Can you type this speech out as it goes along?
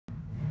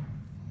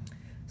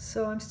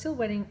So I'm still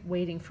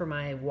waiting for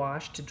my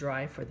wash to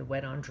dry for the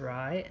wet on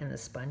dry and the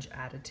sponge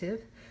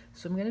additive.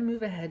 So I'm going to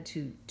move ahead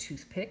to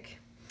Toothpick.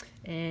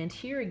 And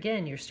here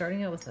again, you're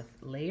starting out with a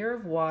layer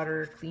of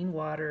water, clean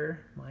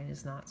water. Mine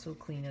is not so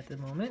clean at the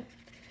moment.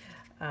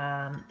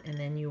 And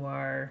then you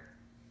are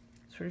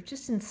sort of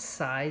just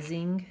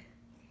incising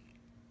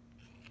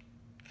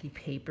the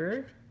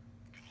paper,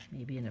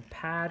 maybe in a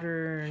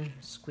pattern,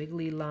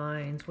 squiggly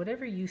lines,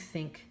 whatever you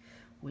think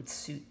would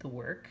suit the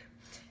work.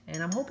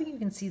 And I'm hoping you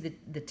can see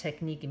the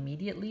technique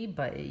immediately,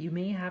 but you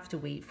may have to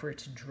wait for it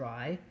to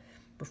dry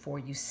before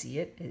you see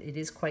it. It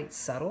is quite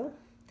subtle.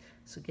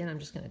 So again, I'm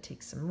just going to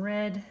take some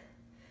red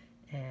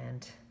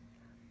and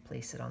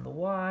place it on the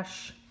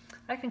wash.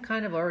 I can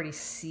kind of already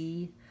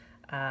see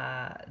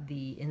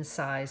the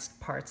incised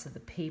parts of the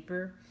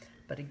paper,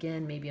 but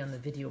again, maybe on the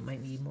video it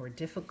might be more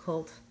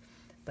difficult,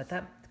 but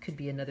that could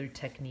be another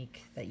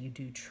technique that you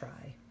do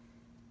try.